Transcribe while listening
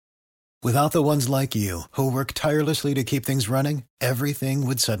Without the ones like you, who work tirelessly to keep things running, everything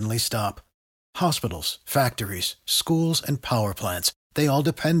would suddenly stop. Hospitals, factories, schools, and power plants, they all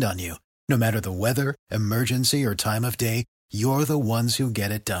depend on you. No matter the weather, emergency, or time of day, you're the ones who get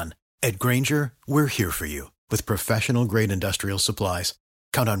it done. At Grainger, we're here for you with professional-grade industrial supplies.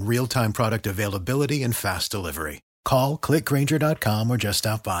 Count on real-time product availability and fast delivery. Call, clickgrainger.com, or just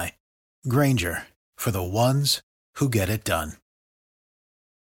stop by. Grainger, for the ones who get it done.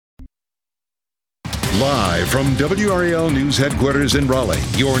 Live from WRAL News Headquarters in Raleigh,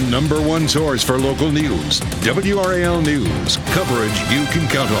 your number one source for local news. WRAL News, coverage you can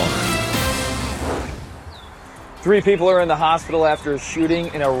count on. 3 people are in the hospital after a shooting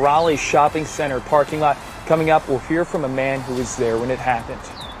in a Raleigh shopping center parking lot. Coming up, we'll hear from a man who was there when it happened.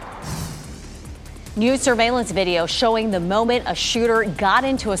 New surveillance video showing the moment a shooter got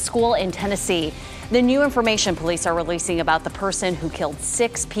into a school in Tennessee. The new information police are releasing about the person who killed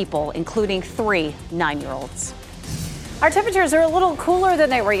 6 people, including 3 9-year-olds. Our temperatures are a little cooler than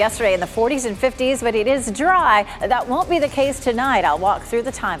they were yesterday in the 40s and 50s, but it is dry. That won't be the case tonight. I'll walk through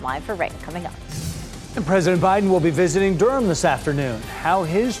the timeline for rain coming up. And President Biden will be visiting Durham this afternoon. How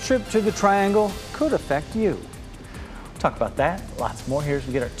his trip to the Triangle could affect you. We'll talk about that, lots more here as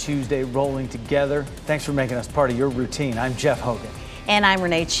we get our Tuesday rolling together. Thanks for making us part of your routine. I'm Jeff Hogan. And I'm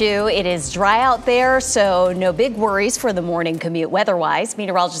Renee Chu. It is dry out there, so no big worries for the morning commute weather-wise.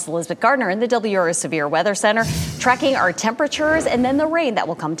 Meteorologist Elizabeth Gardner in the WRAL Severe Weather Center tracking our temperatures and then the rain that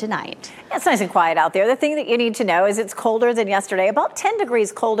will come tonight. It's nice and quiet out there. The thing that you need to know is it's colder than yesterday, about 10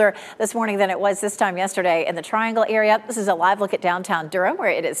 degrees colder this morning than it was this time yesterday in the Triangle area. This is a live look at downtown Durham where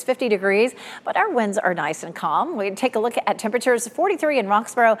it is 50 degrees, but our winds are nice and calm. We take a look at temperatures. 43 in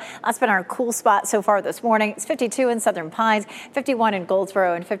Roxborough. That's been our cool spot so far this morning. It's 52 in Southern Pines, 51 in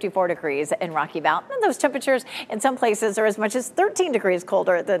Goldsboro, and 54 degrees in Rocky Mountain. And those temperatures in some places are as much as 13 degrees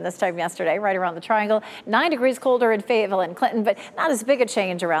colder than this time yesterday, right around the Triangle. 9 degrees colder in Fayetteville and Clinton, but not as big a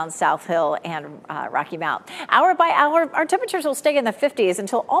change around South Hill and Rocky Mount. Hour by hour, our temperatures will stay in the 50s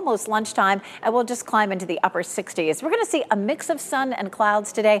until almost lunchtime, and we'll just climb into the upper 60s. We're going to see a mix of sun and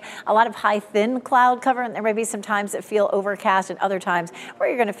clouds today, a lot of high, thin cloud cover, and there may be some times that feel overcast and other times where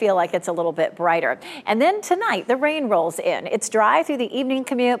you're going to feel like it's a little bit brighter. And then tonight, the rain rolls in. It's dry through the evening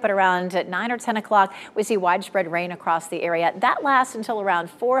commute, but around 9 or 10 o'clock, we see widespread rain across the area. That lasts until around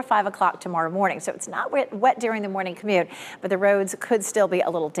 4 or 5 o'clock tomorrow morning, so it's not wet during the morning commute, but the roads could still be a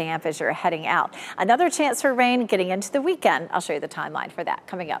little damp as you're heading out. Another chance for rain getting into the weekend. I'll show you the timeline for that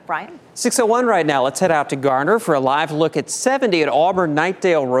coming up. Brian? 6:01 right now. Let's head out to Garner for a live look at 70 at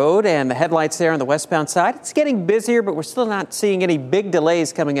Auburn-Knightdale Road and the headlights there on the westbound side. It's getting busier, but we're still not seeing any big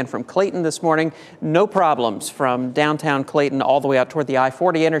delays coming in from Clayton this morning. No problems from downtown Clayton all the way out toward the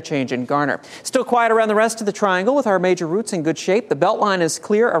I-40 interchange in Garner. Still quiet around the rest of the Triangle with our major routes in good shape. The Beltline is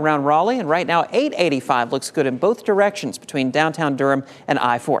clear around Raleigh, and right now 885 looks good in both directions between downtown Durham and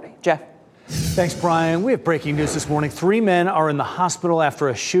I-40. Jeff? Thanks, Brian. We have breaking news this morning. 3 men are in the hospital after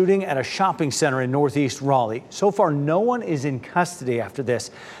a shooting at a shopping center in northeast Raleigh. So far, no one is in custody after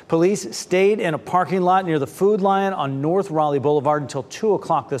this. Police stayed in a parking lot near the Food Lion on North Raleigh Boulevard until 2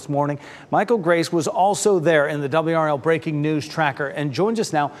 o'clock this morning. Michael Grace was also there in the WRAL Breaking News Tracker and joins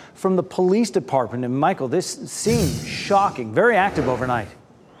us now from the police department. And Michael, this seemed shocking, very active overnight.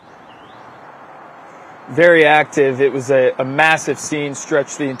 Very active. It was a massive scene,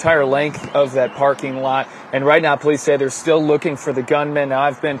 stretched the entire length of that parking lot. And right now, police say they're still looking for the gunman. Now,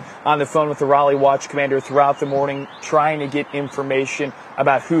 I've been on the phone with the Raleigh Watch commander throughout the morning trying to get information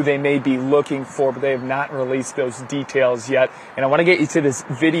about who they may be looking for, but they have not released those details yet. And I want to get you to this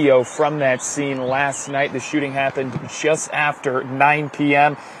video from that scene last night. The shooting happened just after 9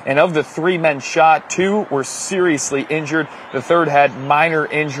 p.m. And of the 3 men shot, 2 were seriously injured. The third had minor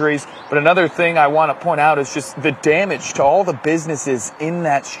injuries. But another thing I want to point out is just the damage to all the businesses in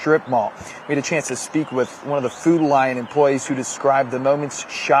that strip mall. We had a chance to speak with one of the Food Lion employees who described the moments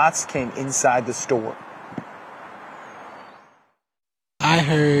shots came inside the store. I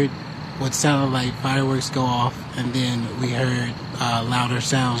heard what sounded like fireworks go off, and then we heard louder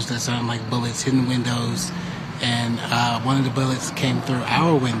sounds that sounded like bullets hitting windows, and one of the bullets came through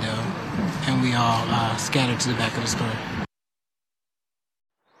our window, and we all scattered to the back of the store.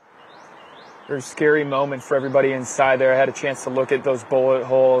 Very scary moment for everybody inside there. I had a chance to look at those bullet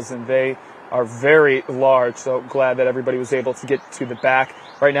holes, and they are very large, so glad that everybody was able to get to the back.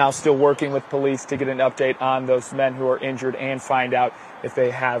 Right now, still working with police to get an update on those men who are injured and find out if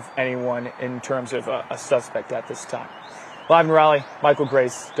they have anyone in terms of a suspect at this time. Live in Raleigh, Michael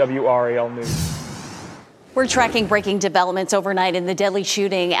Grace, WRAL News. We're tracking breaking developments overnight in the deadly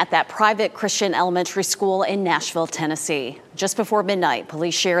shooting at that private Christian elementary school in Nashville, Tennessee. Just before midnight,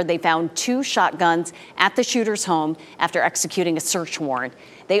 police shared they found 2 shotguns at the shooter's home after executing a search warrant.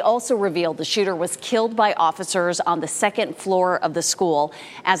 They also revealed the shooter was killed by officers on the 2nd floor of the school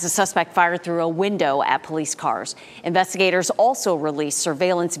as the suspect fired through a window at police cars. Investigators also released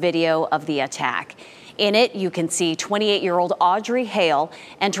surveillance video of the attack. In it, you can see 28-year-old Audrey Hale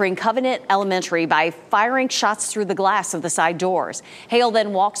entering Covenant Elementary by firing shots through the glass of the side doors. Hale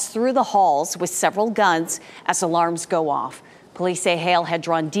then walks through the halls with several guns as alarms go off. Police say Hale had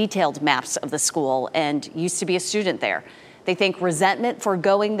drawn detailed maps of the school and used to be a student there. They think resentment for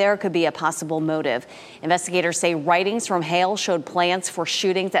going there could be a possible motive. Investigators say writings from Hale showed plans for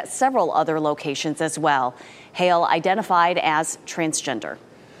shootings at several other locations as well. Hale identified as transgender.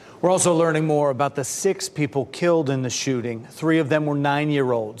 We're also learning more about the 6 people killed in the shooting. 3 of them were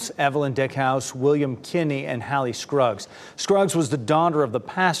 9-year-olds, Evelyn Dickhouse, William Kinney, and Hallie Scruggs. Scruggs was the daughter of the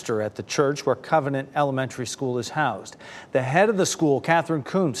pastor at the church where Covenant Elementary School is housed. The head of the school, Catherine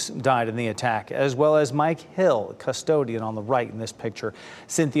Kuntz, died in the attack, as well as Mike Hill, custodian on the right in this picture.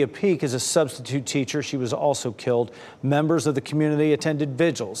 Cynthia Peak is a substitute teacher. She was also killed. Members of the community attended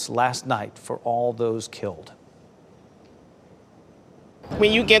vigils last night for all those killed.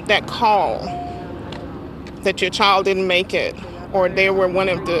 When you get that call that your child didn't make it or they were one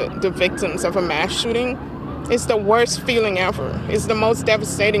of the victims of a mass shooting, it's the worst feeling ever. It's the most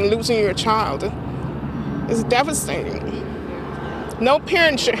devastating, losing your child. It's devastating. No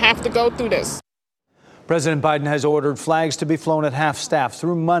parent should have to go through this. President Biden has ordered flags to be flown at half-staff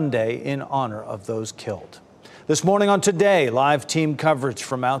through Monday in honor of those killed. This morning on Today, live team coverage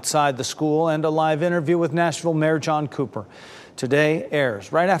from outside the school and a live interview with Nashville Mayor John Cooper. Today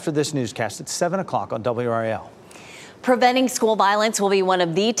airs right after this newscast at 7 o'clock on WRAL. Preventing school violence will be one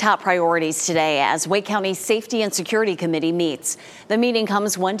of the top priorities today as Wake County's Safety and Security Committee meets. The meeting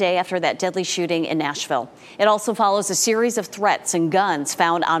comes one day after that deadly shooting in Nashville. It also follows a series of threats and guns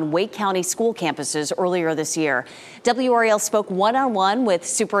found on Wake County school campuses earlier this year. WRAL spoke one-on-one with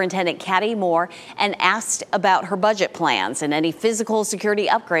Superintendent Katty Moore and asked about her budget plans and any physical security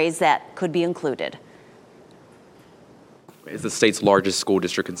upgrades that could be included. Is the state's largest school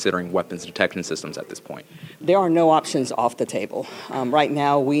district considering weapons detection systems at this point? There are no options off the table. Right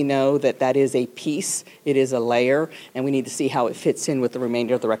now, we know that is a piece, it is a layer, and we need to see how it fits in with the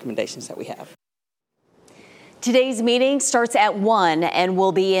remainder of the recommendations that we have. Today's meeting starts at 1 and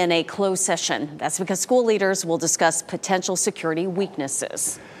will be in a closed session. That's because school leaders will discuss potential security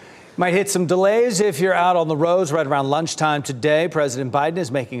weaknesses. Might hit some delays if you're out on the roads right around lunchtime today. President Biden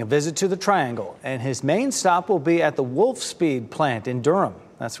is making a visit to the Triangle, and his main stop will be at the Wolfspeed plant in Durham.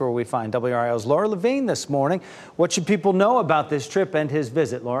 That's where we find WRAL's Laura Levine this morning. What should people know about this trip and his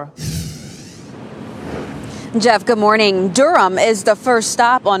visit, Laura? Jeff, good morning. Durham is the first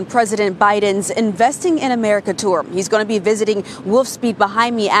stop on President Biden's Investing in America tour. He's going to be visiting Wolfspeed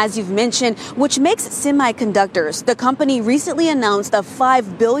behind me, as you've mentioned, which makes semiconductors. The company recently announced a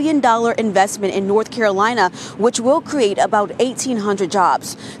 $5 billion investment in North Carolina, which will create about 1,800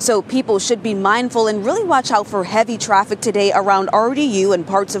 jobs. So people should be mindful and really watch out for heavy traffic today around RDU and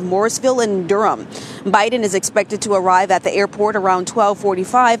parts of Morrisville and Durham. Biden is expected to arrive at the airport around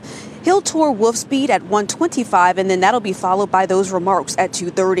 12:45. He'll tour Wolfspeed at 1:25, and then that'll be followed by those remarks at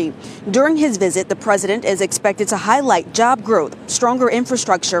 2:30. During his visit, the president is expected to highlight job growth, stronger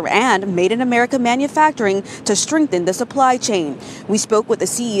infrastructure, and Made in America manufacturing to strengthen the supply chain. We spoke with the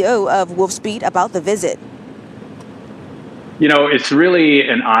CEO of Wolfspeed about the visit. You know, it's really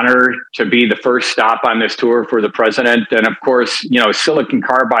an honor to be the first stop on this tour for the president. And of course, you know, silicon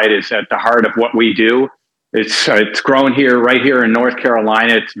carbide is at the heart of what we do. It's grown here, right here in North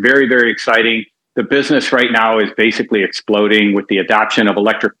Carolina. It's very, very exciting. The business right now is basically exploding with the adoption of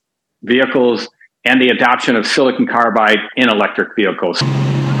electric vehicles and the adoption of silicon carbide in electric vehicles.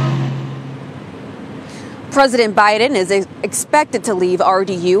 President Biden is expected to leave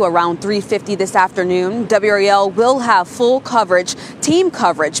RDU around 3:50 this afternoon. WRAL will have full coverage, team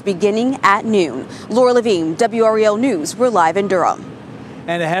coverage, beginning at noon. Laura Levine, WRAL News. We're live in Durham.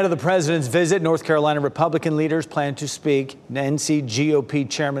 And ahead of the president's visit, North Carolina Republican leaders plan to speak. NC GOP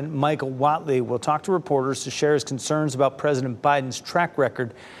Chairman Michael Whatley will talk to reporters to share his concerns about President Biden's track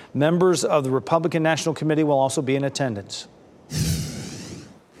record. Members of the Republican National Committee will also be in attendance.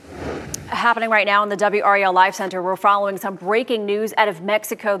 happening right now in the WRAL Live Center. We're following some breaking news out of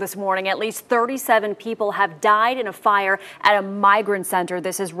Mexico this morning. At least 37 people have died in a fire at a migrant center.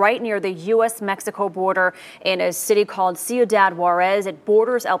 This is right near the U.S.-Mexico border in a city called Ciudad Juarez. It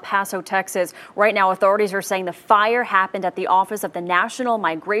borders El Paso, Texas. Right now, authorities are saying the fire happened at the office of the National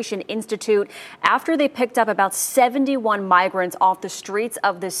Migration Institute after they picked up about 71 migrants off the streets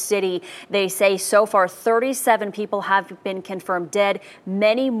of the city. They say so far 37 people have been confirmed dead.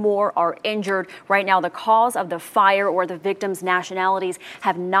 Many more are injured. Right now, the cause of the fire or the victims' nationalities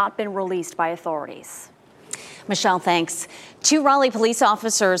have not been released by authorities. Michelle, thanks. 2 Raleigh police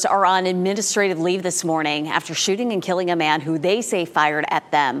officers are on administrative leave this morning after shooting and killing a man who they say fired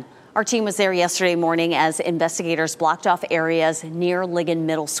at them. Our team was there yesterday morning as investigators blocked off areas near Ligon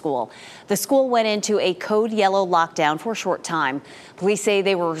Middle School. The school went into a code yellow lockdown for a short time. Police say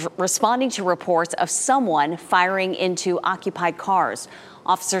they were responding to reports of someone firing into occupied cars.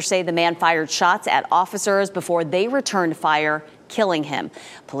 Officers say the man fired shots at officers before they returned fire, killing him.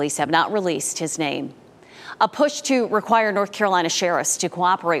 Police have not released his name. A push to require North Carolina sheriffs to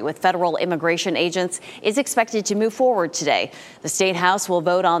cooperate with federal immigration agents is expected to move forward today. The State House will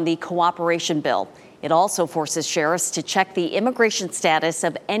vote on the cooperation bill. It also forces sheriffs to check the immigration status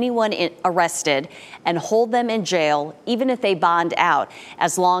of anyone arrested and hold them in jail, even if they bond out,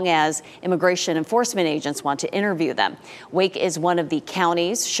 as long as immigration enforcement agents want to interview them. Wake is one of the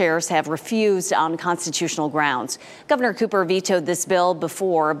counties sheriffs have refused on constitutional grounds. Governor Cooper vetoed this bill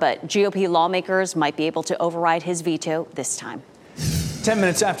before, but GOP lawmakers might be able to override his veto this time. 10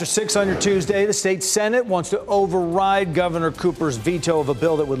 minutes after 6 on your Tuesday, the state Senate wants to override Governor Cooper's veto of a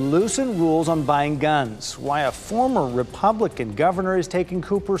bill that would loosen rules on buying guns. Why a former Republican governor is taking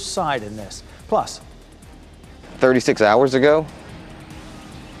Cooper's side in this. Plus, 36 hours ago,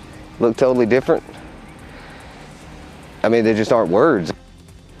 looked totally different. I mean, they just aren't words.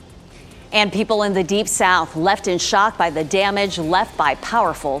 And people in the Deep South left in shock by the damage left by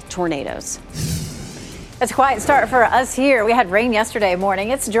powerful tornadoes. It's a quiet start for us here. We had rain yesterday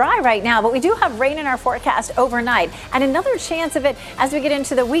morning. It's dry right now, but we do have rain in our forecast overnight and another chance of it as we get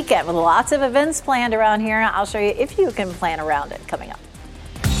into the weekend with lots of events planned around here. I'll show you if you can plan around it coming up.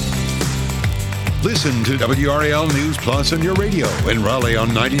 Listen to WRAL News Plus on your radio in Raleigh on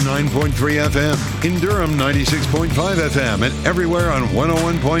 99.3 FM, in Durham 96.5 FM, and everywhere on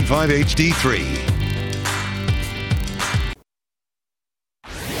 101.5 HD3.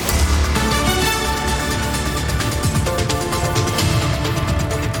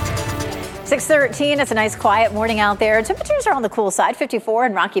 6:13. It's a nice quiet morning out there. Temperatures are on the cool side. 54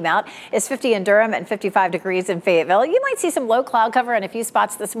 in Rocky Mount. It's 50 in Durham and 55 degrees in Fayetteville. You might see some low cloud cover in a few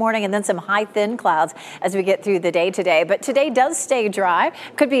spots this morning and then some high thin clouds as we get through the day today. But today does stay dry.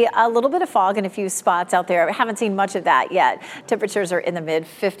 Could be a little bit of fog in a few spots out there. We haven't seen much of that yet. Temperatures are in the mid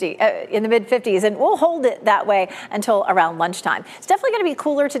 50s, and we'll hold it that way until around lunchtime. It's definitely going to be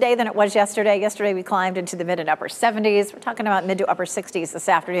cooler today than it was yesterday. Yesterday we climbed into the mid and upper 70s. We're talking about mid to upper 60s this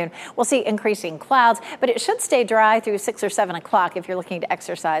afternoon. We'll see increasing clouds, but it should stay dry through 6 or 7 o'clock if you're looking to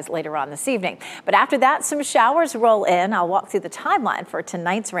exercise later on this evening. But after that, some showers roll in. I'll walk through the timeline for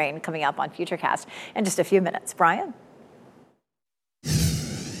tonight's rain coming up on Futurecast in just a few minutes. Brian?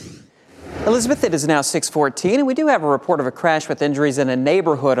 Elizabeth, it is now 6:14, and we do have a report of a crash with injuries in a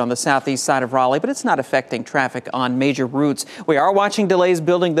neighborhood on the southeast side of Raleigh, but it's not affecting traffic on major routes. We are watching delays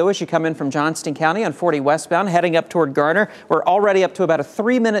building, though, as you come in from Johnston County on 40 westbound, heading up toward Garner. We're already up to about a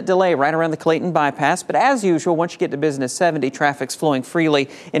 3-minute delay right around the Clayton bypass, but as usual, once you get to Business 70, traffic's flowing freely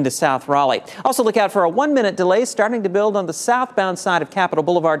into South Raleigh. Also look out for a 1-minute delay starting to build on the southbound side of Capitol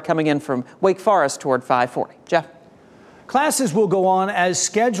Boulevard coming in from Wake Forest toward 540. Jeff? Classes will go on as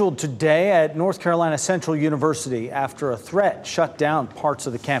scheduled today at North Carolina Central University after a threat shut down parts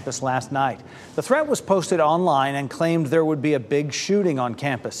of the campus last night. The threat was posted online and claimed there would be a big shooting on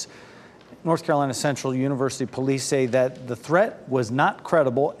campus. North Carolina Central University police say that the threat was not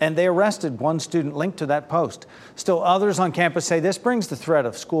credible, and they arrested one student linked to that post. Still, others on campus say this brings the threat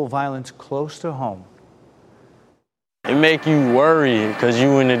of school violence close to home. It make you worry because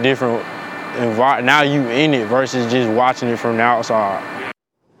you in a different now you in it versus just watching it from the outside.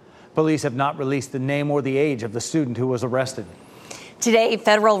 Police have not released the name or the age of the student who was arrested. Today,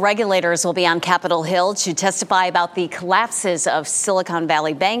 federal regulators will be on Capitol Hill to testify about the collapses of Silicon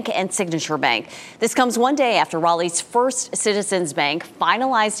Valley Bank and Signature Bank. This comes one day after Raleigh's First Citizens Bank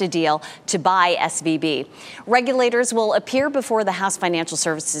finalized a deal to buy SVB. Regulators will appear before the House Financial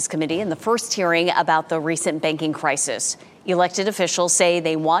Services Committee in the first hearing about the recent banking crisis. Elected officials say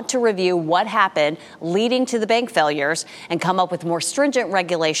they want to review what happened leading to the bank failures and come up with more stringent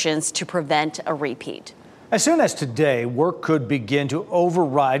regulations to prevent a repeat. As soon as today, work could begin to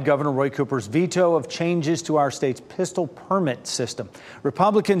override Governor Roy Cooper's veto of changes to our state's pistol permit system.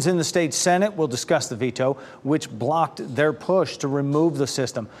 Republicans in the state Senate will discuss the veto, which blocked their push to remove the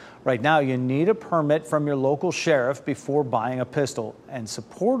system. Right now, you need a permit from your local sheriff before buying a pistol. And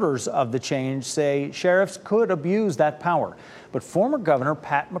supporters of the change say sheriffs could abuse that power. But former Governor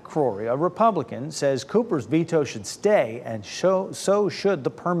Pat McCrory, a Republican, says Cooper's veto should stay, and so should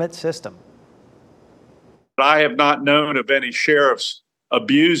the permit system. I have not known of any sheriffs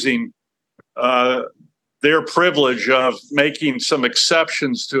abusing their privilege of making some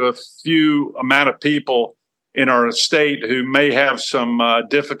exceptions to a few amount of people in our state who may have some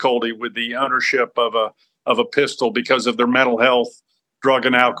difficulty with the ownership of a pistol because of their mental health, drug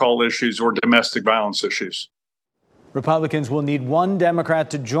and alcohol issues, or domestic violence issues. Republicans will need one Democrat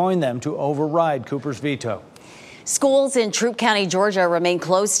to join them to override Cooper's veto. Schools in Troup County, Georgia remain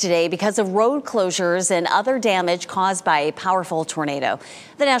closed today because of road closures and other damage caused by a powerful tornado.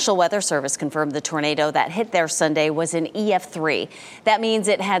 The National Weather Service confirmed the tornado that hit there Sunday was an EF3. That means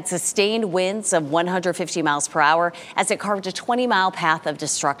it had sustained winds of 150 miles per hour as it carved a 20-mile path of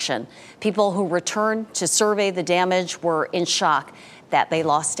destruction. People who returned to survey the damage were in shock that they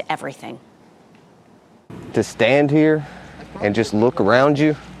lost everything. To stand here and just look around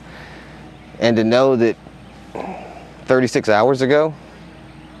you and to know that 36 hours ago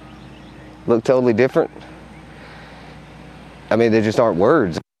looked totally different. I mean, there just aren't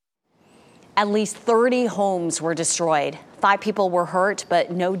words. At least 30 homes were destroyed. 5 people were hurt,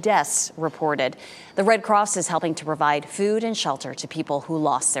 but no deaths reported. The Red Cross is helping to provide food and shelter to people who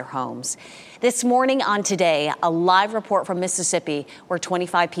lost their homes. This morning on Today, a live report from Mississippi where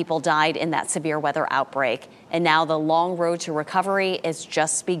 25 people died in that severe weather outbreak. And now the long road to recovery is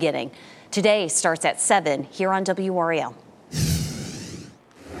just beginning. Today starts at 7 here on WRAL.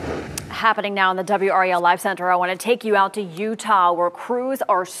 Happening now in the WRAL Live Center, I want to take you out to Utah, where crews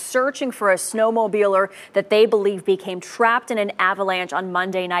are searching for a snowmobiler that they believe became trapped in an avalanche on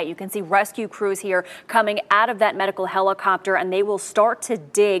Monday night. You can see rescue crews here coming out of that medical helicopter, and they will start to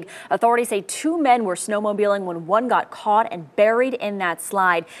dig. Authorities say 2 men were snowmobiling when one got caught and buried in that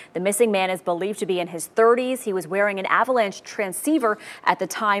slide. The missing man is believed to be in his 30s. He was wearing an avalanche transceiver at the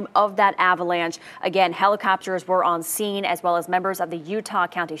time of that avalanche. Again, helicopters were on scene, as well as members of the Utah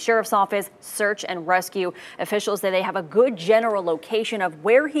County Sheriff's Office. Search and rescue. Officials say they have a good general location of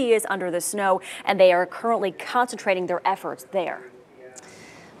where he is under the snow, and they are currently concentrating their efforts there.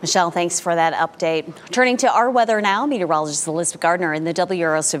 Michelle, thanks for that update. Turning to our weather now, meteorologist Elizabeth Gardner in the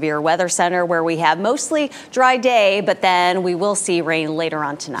WRAL Severe Weather Center, where we have mostly dry day, but then we will see rain later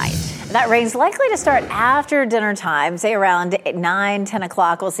on tonight. That rain's likely to start after dinner time, say around 9, 10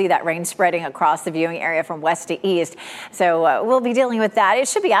 o'clock. We'll see that rain spreading across the viewing area from west to east. So we'll be dealing with that. It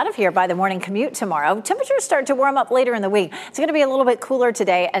should be out of here by the morning commute tomorrow. Temperatures start to warm up later in the week. It's going to be a little bit cooler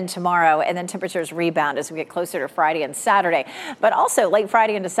today and tomorrow, and then temperatures rebound as we get closer to Friday and Saturday. But also late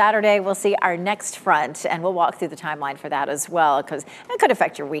Friday into Saturday, we'll see our next front, and we'll walk through the timeline for that as well, because it could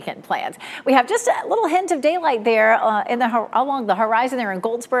affect your weekend plans. We have just a little hint of daylight there along the horizon there in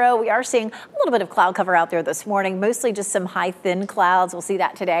Goldsboro. We are seeing a little bit of cloud cover out there this morning, mostly just some high, thin clouds. We'll see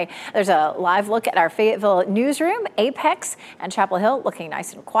that today. There's a live look at our Fayetteville newsroom, Apex, and Chapel Hill looking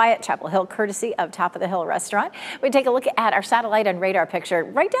nice and quiet. Chapel Hill, courtesy of Top of the Hill Restaurant. We take a look at our satellite and radar picture.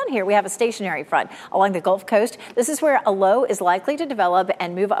 Right down here, we have a stationary front along the Gulf Coast. This is where a low is likely to develop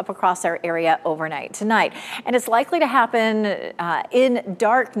and move up across our area overnight tonight. And it's likely to happen in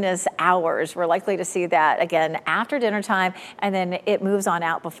darkness hours. We're likely to see that again after dinner time, and then it moves on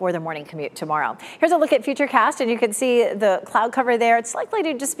out before the morning commute tomorrow. Here's a look at Futurecast, and you can see the cloud cover there. It's likely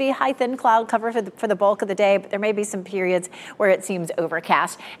to just be high, thin cloud cover for the bulk of the day, but there may be some periods where it seems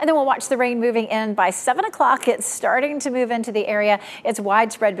overcast. And then we'll watch the rain moving in by 7 o'clock. It's starting to move into the area. It's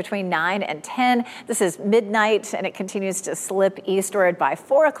widespread between 9 and 10. This is midnight, and it continues to slip eastward. By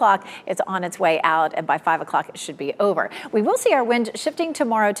 4 o'clock, it's on its way out, and by 5 o'clock, it should be over. We will see our wind shifting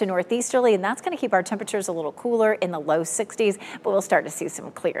tomorrow to northeasterly, and that's going to keep our temperatures a little cooler in the low 60s, but we'll start to see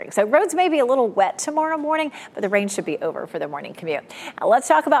some clearing. So roads may be a little wet tomorrow morning, but the rain should be over for the morning commute. Now let's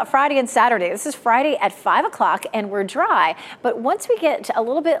talk about Friday and Saturday. This is Friday at 5 o'clock, and we're dry, but once we get a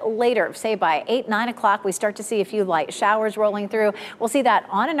little bit later, say by 8, 9 o'clock, we start to see a few light showers rolling through. We'll see that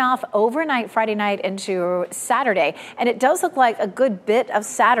on and off overnight Friday night into Saturday, and it does look like a good bit of of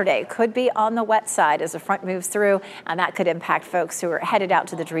Saturday could be on the wet side as the front moves through, and that could impact folks who are headed out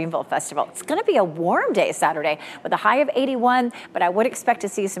to the Dreamville Festival. It's going to be a warm day Saturday with a high of 81, but I would expect to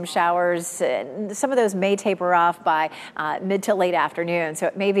see some showers. Some of those may taper off by mid to late afternoon, so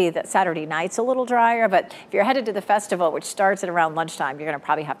it may be that Saturday night's a little drier, but if you're headed to the festival, which starts at around lunchtime, you're going to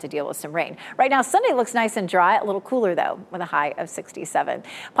probably have to deal with some rain. Right now, Sunday looks nice and dry, a little cooler though, with a high of 67.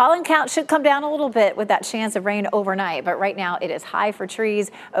 Pollen count should come down a little bit with that chance of rain overnight, but right now it is high for trees,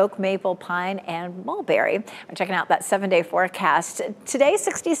 oak, maple, pine, and mulberry. I'm checking out that 7-day forecast. Today,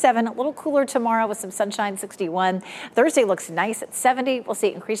 67, a little cooler tomorrow with some sunshine, 61. Thursday looks nice at 70. We'll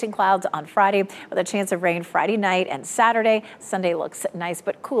see increasing clouds on Friday with a chance of rain Friday night and Saturday. Sunday looks nice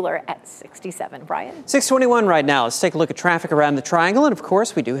but cooler at 67. Brian? 621 right now. Let's take a look at traffic around the Triangle. And of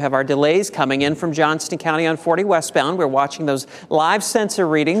course, we do have our delays coming in from Johnston County on 40 westbound. We're watching those live sensor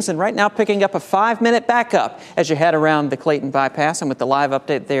readings and right now picking up a 5-minute backup as you head around the Clayton bypass. And with the live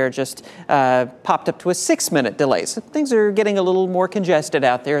update there, just popped up to a 6-minute delay. So things are getting a little more congested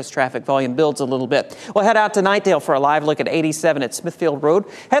out there as traffic volume builds a little bit. We'll head out to Knightdale for a live look at 87 at Smithfield Road.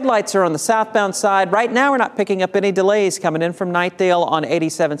 Headlights are on the southbound side. Right now, we're not picking up any delays coming in from Knightdale on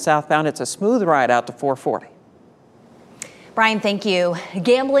 87 southbound. It's a smooth ride out to 440. Brian, thank you.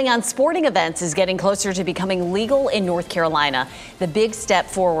 Gambling on sporting events is getting closer to becoming legal in North Carolina. The big step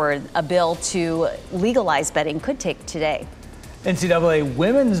forward, a bill to legalize betting, could take today. NCAA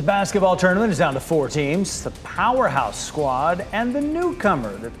women's basketball tournament is down to 4 teams, the powerhouse squad and the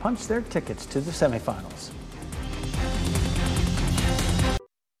newcomer that punched their tickets to the semifinals.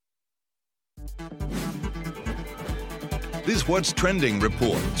 This What's Trending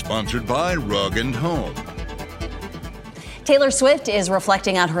report, sponsored by Rug & Home. Taylor Swift is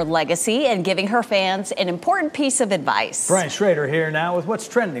reflecting on her legacy and giving her fans an important piece of advice. Brian Schrader here now with What's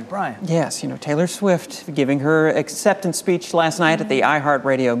Trending. Brian. Yes, Taylor Swift giving her acceptance speech last night at the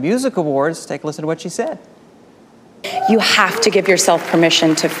iHeartRadio Music Awards. Take a listen to what she said. You have to give yourself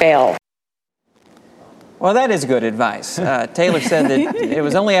permission to fail. Well, that is good advice. Taylor said that it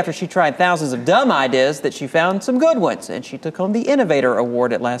was only after she tried thousands of dumb ideas that she found some good ones, and she took home the Innovator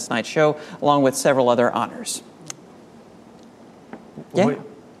Award at last night's show, along with several other honors. Yeah.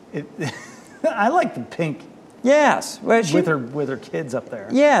 I like the pink. Yes. Well, with her kids up there.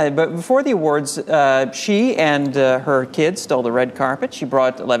 Yeah, but before the awards, she and her kids stole the red carpet. She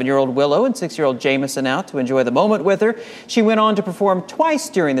brought 11-year-old Willow and 6-year-old Jameson out to enjoy the moment with her. She went on to perform twice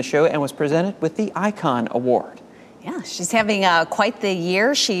during the show and was presented with the Icon Award. Yeah, she's having quite the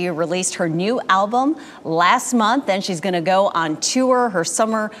year. She released her new album last month, and she's going to go on tour, her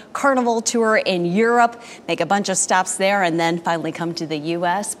summer carnival tour in Europe, make a bunch of stops there, and then finally come to the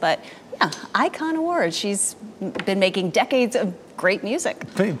U.S. But yeah, Icon Award. She's been making decades of great music.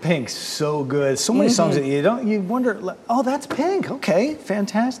 Pink's so good. So many songs that you wonder, oh, that's Pink. Okay,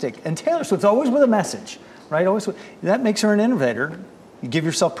 fantastic. And Taylor Swift's always with a message, right? That makes her an innovator. You give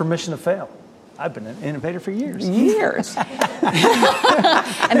yourself permission to fail. I've been an innovator for years. And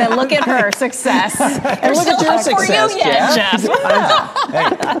then look at her success. And look at your success, Jeff. Hey,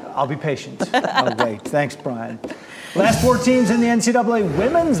 I'll be patient. I'll wait. Thanks, Brian. Last 4 teams in the NCAA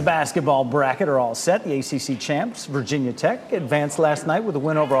women's basketball bracket are all set. The ACC champs, Virginia Tech, advanced last night with a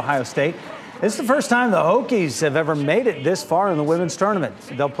win over Ohio State. This is the first time the Hokies have ever made it this far in the women's tournament.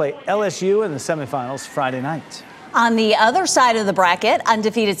 They'll play LSU in the semifinals Friday night. On the other side of the bracket,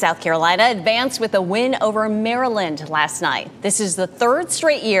 undefeated South Carolina advanced with a win over Maryland last night. This is the 3rd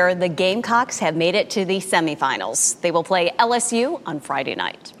straight year the Gamecocks have made it to the semifinals. They will play LSU on Friday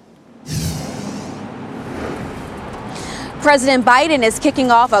night. President Biden is kicking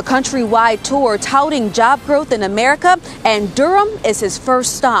off a countrywide tour touting job growth in America, and Durham is his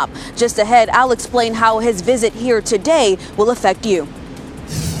first stop. Just ahead, I'll explain how his visit here today will affect you.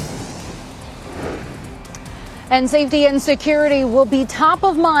 And safety and security will be top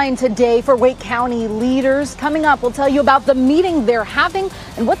of mind today for Wake County leaders. Coming up, we'll tell you about the meeting they're having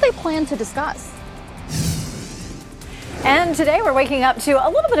and what they plan to discuss. And today we're waking up to a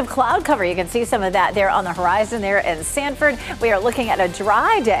little bit of cloud cover. You can see some of that there on the horizon there in Sanford. We are looking at a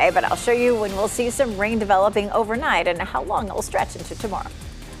dry day, but I'll show you when we'll see some rain developing overnight and how long it will stretch into tomorrow.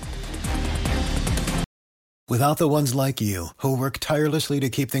 Without the ones like you, who work tirelessly to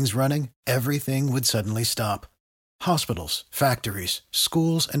keep things running, everything would suddenly stop. Hospitals, factories,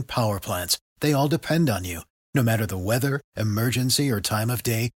 schools, and power plants, they all depend on you. No matter the weather, emergency, or time of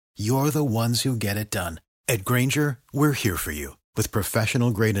day, you're the ones who get it done. At Grainger, we're here for you with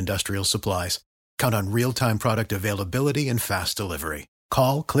professional-grade industrial supplies. Count on real-time product availability and fast delivery.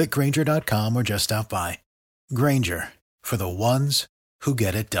 Call, click Grainger.com, or just stop by. Grainger, for the ones who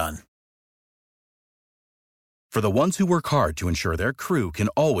get it done. For the ones who work hard to ensure their crew can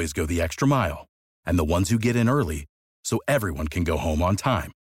always go the extra mile, and the ones who get in early so everyone can go home on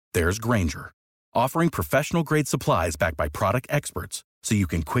time, there's Grainger, offering professional-grade supplies backed by product experts so you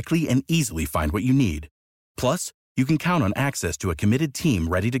can quickly and easily find what you need. Plus, you can count on access to a committed team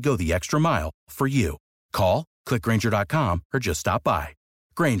ready to go the extra mile for you. Call, click Grainger.com, or just stop by.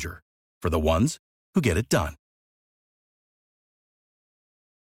 Grainger, for the ones who get it done.